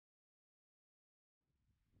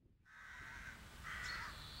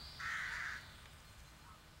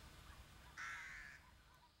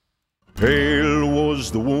Pale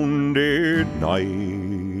was the wounded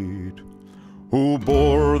knight who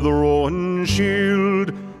bore the rowan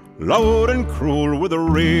shield. Loud and cruel were the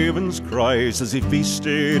raven's cries as he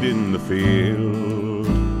feasted in the field,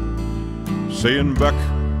 saying, "Back,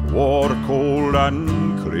 water cold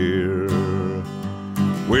and clear,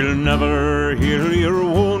 we'll never heal your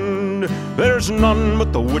wound. There's none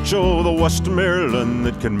but the witch of the Westmorland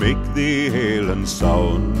that can make thee hail and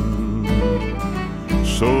sound.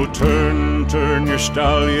 So turn, turn your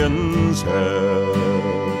stallion's head,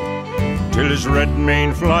 till his red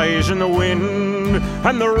mane flies in the wind,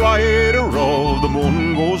 and the rider of the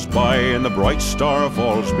moon goes by, and the bright star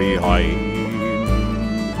falls behind.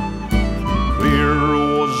 Clear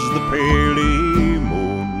was the paly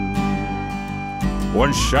moon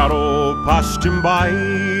when shadow passed him by.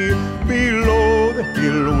 Below the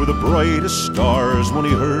hill were the brightest stars when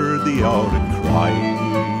he heard the owlet cry,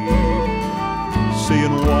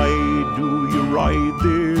 saying, "Why do you ride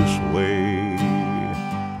this way?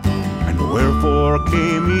 And wherefore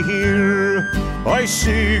came ye here? I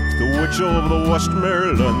seek the witch of the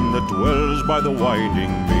Westmorland that dwells by the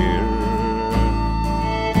winding mere.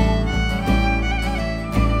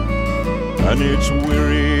 And it's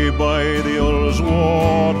weary by the Ull's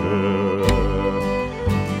water,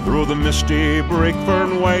 through the misty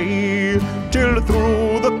breakfern way, till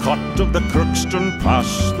through the cut of the Crookston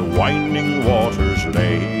Pass the winding waters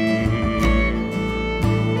lay."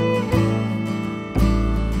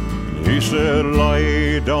 He said,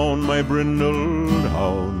 "Lie down, my brindled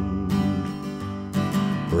hound,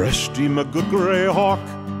 rest ye, my good grey hawk.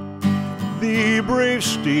 The brave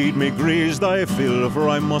steed may graze thy fill, for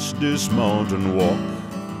I must dismount and walk.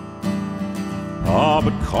 Ah,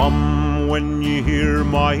 but come when ye hear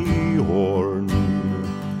my horn,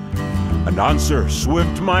 and answer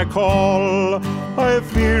swift my call. I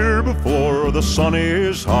fear before the sun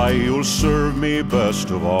is high you'll serve me best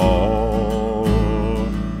of all."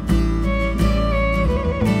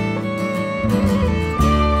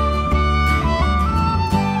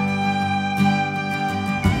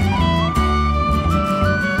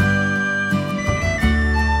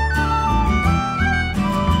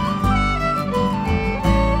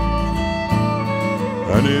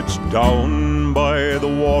 And it's down by the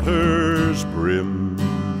water's brim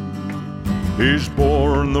he's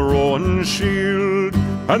borne the rowan shield,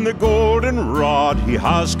 and the golden rod he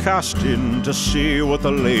has cast in to see what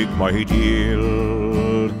the lake might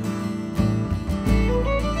yield.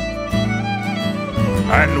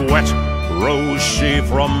 And wet rose she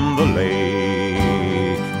from the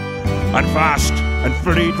lake, and fast and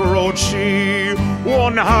fleet rode she,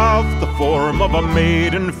 one half the form of a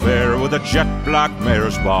maiden fair with a jet-black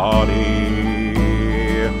mare's body.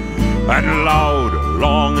 And loud,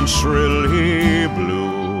 long and shrill he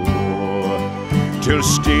blew, till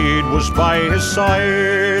steed was by his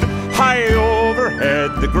side. High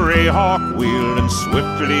overhead the grey hawk wheeled, and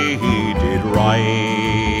swiftly he did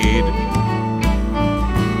ride,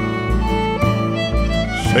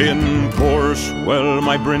 saying, "Course well,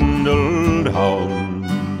 my brindled hound,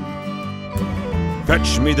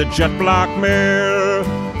 fetch me the jet-black mare.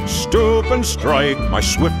 Stoop and strike, my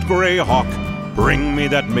swift grey hawk, bring me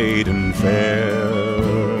that maiden fair."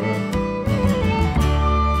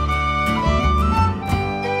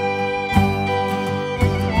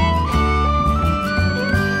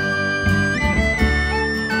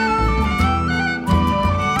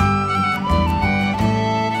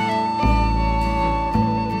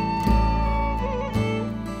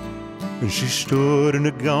 And she stood in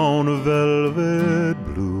a gown of velvet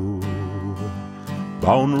blue,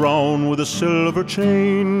 bound round with a silver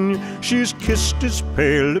chain. She's kissed his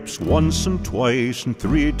pale lips once and twice, and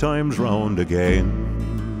 3 times round again,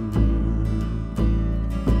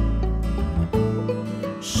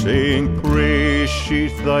 saying, "Pray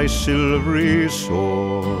sheath thy silvery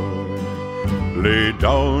sword, lay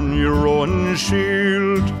down your rowan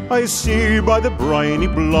shield. I see by the briny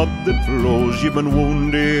blood that flows you've been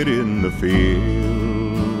wounded in the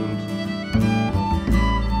field."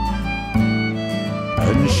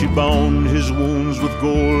 And she bound his wounds with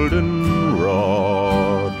golden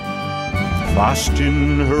rod, fast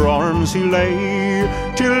in her arms he lay,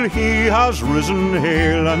 till he has risen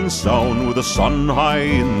hale and sound with the sun high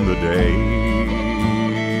in the day.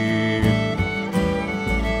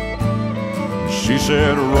 She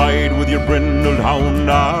said, "Ride with your brindled hound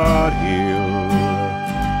at heel,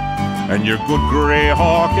 and your good grey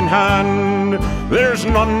hawk in hand. There's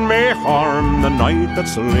none may harm the knight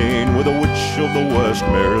that's lain with the witch of the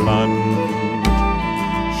Westmorland."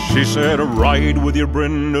 She said, "Ride with your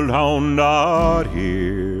brindled hound at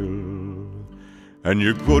heel, and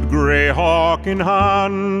your good grey hawk in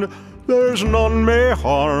hand. There's none may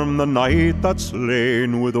harm the knight that's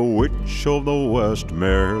slain with the witch of the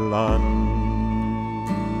Westmorland.